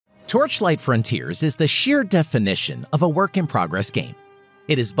Torchlight Frontiers is the sheer definition of a work-in-progress game.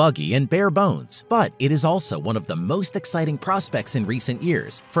 It is buggy and bare bones, but it is also one of the most exciting prospects in recent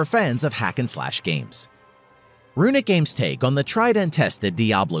years for fans of hack-and-slash games. Runic Games' take on the tried-and-tested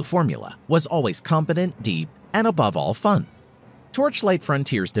Diablo formula was always competent, deep, and above all fun. Torchlight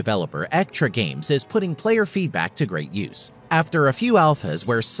Frontiers developer Echtra Games is putting player feedback to great use, after a few alphas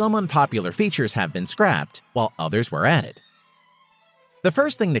where some unpopular features have been scrapped while others were added. The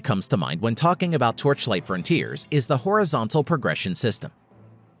first thing that comes to mind when talking about Torchlight Frontiers is the horizontal progression system.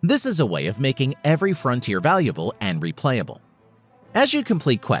 This is a way of making every frontier valuable and replayable. As you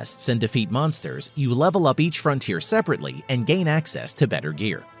complete quests and defeat monsters, you level up each frontier separately and gain access to better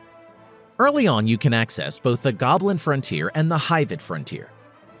gear. Early on, you can access both the Goblin Frontier and the Hived Frontier.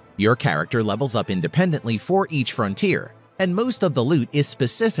 Your character levels up independently for each frontier, and most of the loot is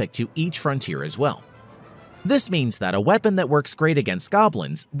specific to each frontier as well. This means that a weapon that works great against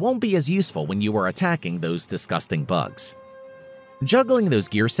goblins won't be as useful when you are attacking those disgusting bugs. Juggling those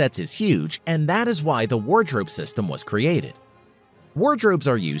gear sets is huge, and that is why the wardrobe system was created. Wardrobes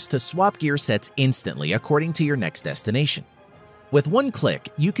are used to swap gear sets instantly according to your next destination. With one click,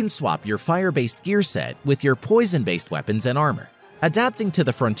 you can swap your fire-based gear set with your poison-based weapons and armor, adapting to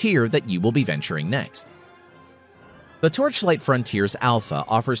the frontier that you will be venturing next. The Torchlight Frontiers Alpha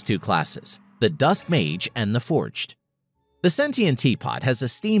offers two classes, the Dusk Mage and the Forged. The Sentient Teapot has a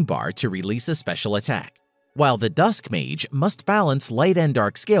steam bar to release a special attack, while the Dusk Mage must balance light and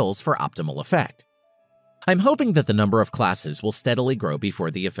dark skills for optimal effect. I'm hoping that the number of classes will steadily grow before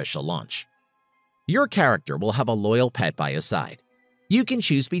the official launch. Your character will have a loyal pet by his side. You can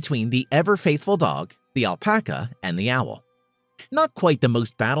choose between the ever-faithful dog, the alpaca, and the owl. Not quite the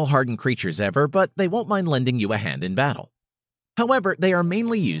most battle-hardened creatures ever, but they won't mind lending you a hand in battle. However, they are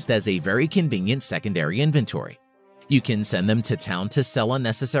mainly used as a very convenient secondary inventory. You can send them to town to sell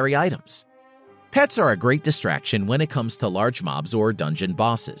unnecessary items. Pets are a great distraction when it comes to large mobs or dungeon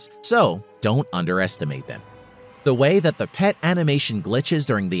bosses, so don't underestimate them. The way that the pet animation glitches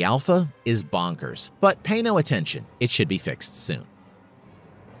during the alpha is bonkers, but pay no attention, it should be fixed soon.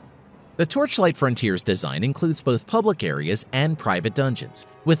 The Torchlight Frontiers design includes both public areas and private dungeons,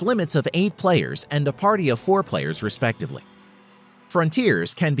 with limits of 8 players and a party of 4 players respectively.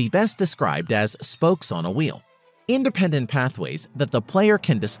 Frontiers can be best described as spokes on a wheel, independent pathways that the player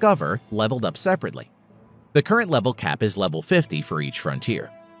can discover leveled up separately. The current level cap is level 50 for each frontier.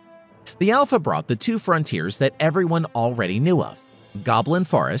 The alpha brought the 2 frontiers that everyone already knew of, Goblin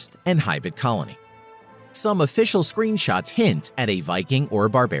Forest and Hived Colony. Some official screenshots hint at a Viking or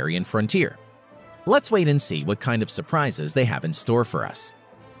barbarian frontier. Let's wait and see what kind of surprises they have in store for us.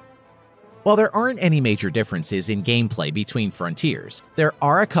 While there aren't any major differences in gameplay between frontiers, there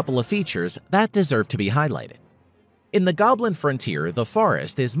are a couple of features that deserve to be highlighted. In the Goblin Frontier, the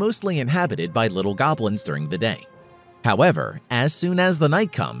forest is mostly inhabited by little goblins during the day. However, as soon as the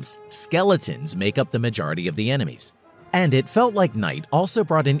night comes, skeletons make up the majority of the enemies. And it felt like night also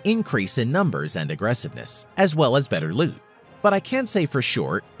brought an increase in numbers and aggressiveness, as well as better loot. But I can't say for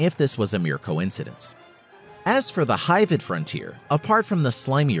sure if this was a mere coincidence. As for the Hived Frontier, apart from the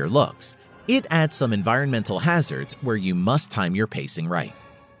slimier looks, it adds some environmental hazards where you must time your pacing right.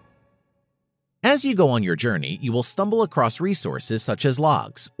 As you go on your journey, you will stumble across resources such as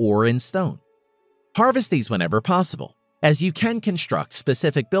logs or in stone. Harvest these whenever possible, as you can construct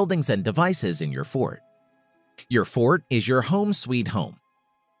specific buildings and devices in your fort. Your fort is your home sweet home.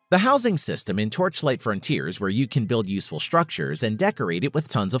 The housing system in Torchlight Frontiers where you can build useful structures and decorate it with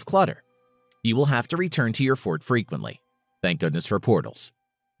tons of clutter. You will have to return to your fort frequently. Thank goodness for portals.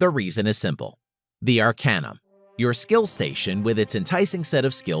 The reason is simple. The Arcanum, your skill station with its enticing set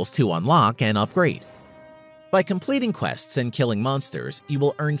of skills to unlock and upgrade. By completing quests and killing monsters, you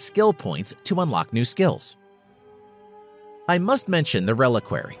will earn skill points to unlock new skills. I must mention the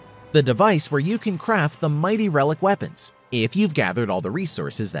Reliquary, the device where you can craft the mighty relic weapons if you've gathered all the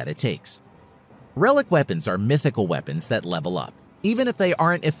resources that it takes. Relic weapons are mythical weapons that level up, even if they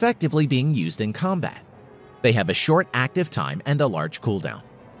aren't effectively being used in combat. They have a short active time and a large cooldown.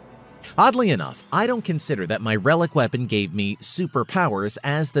 Oddly enough, I don't consider that my relic weapon gave me superpowers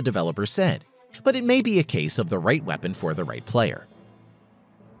as the developer said, but it may be a case of the right weapon for the right player.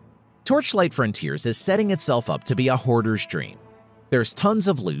 Torchlight Frontiers is setting itself up to be a hoarder's dream. There's tons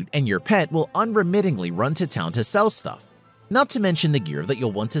of loot and your pet will unremittingly run to town to sell stuff, not to mention the gear that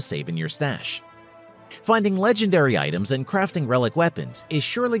you'll want to save in your stash. Finding legendary items and crafting relic weapons is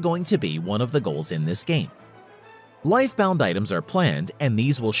surely going to be one of the goals in this game. Life-bound items are planned, and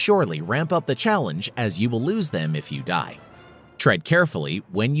these will surely ramp up the challenge as you will lose them if you die. Tread carefully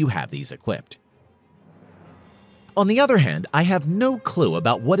when you have these equipped. On the other hand, I have no clue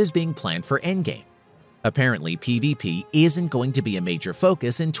about what is being planned for endgame. Apparently, PvP isn't going to be a major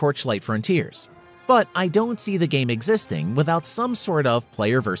focus in Torchlight Frontiers, but I don't see the game existing without some sort of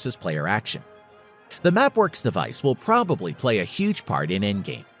player versus player action. The Mapworks device will probably play a huge part in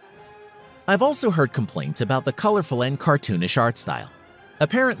endgame. I've also heard complaints about the colorful and cartoonish art style.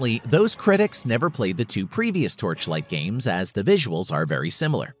 Apparently, those critics never played the two previous Torchlight games as the visuals are very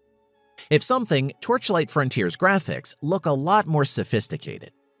similar. If something, Torchlight Frontiers graphics look a lot more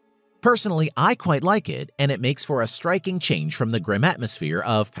sophisticated. Personally, I quite like it, and it makes for a striking change from the grim atmosphere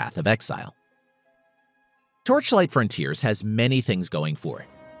of Path of Exile. Torchlight Frontiers has many things going for it.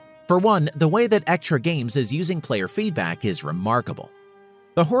 For one, the way that Echtra Games is using player feedback is remarkable.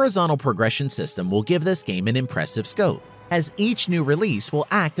 The horizontal progression system will give this game an impressive scope, as each new release will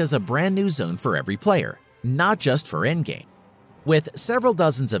act as a brand new zone for every player, not just for endgame. With several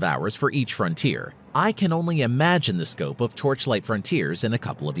dozens of hours for each frontier, I can only imagine the scope of Torchlight Frontiers in a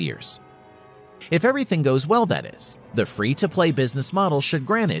couple of years. If everything goes well, that is, the free-to-play business model should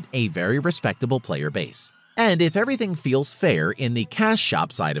grant it a very respectable player base. And if everything feels fair in the cash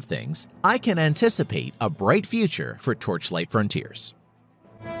shop side of things, I can anticipate a bright future for Torchlight Frontiers.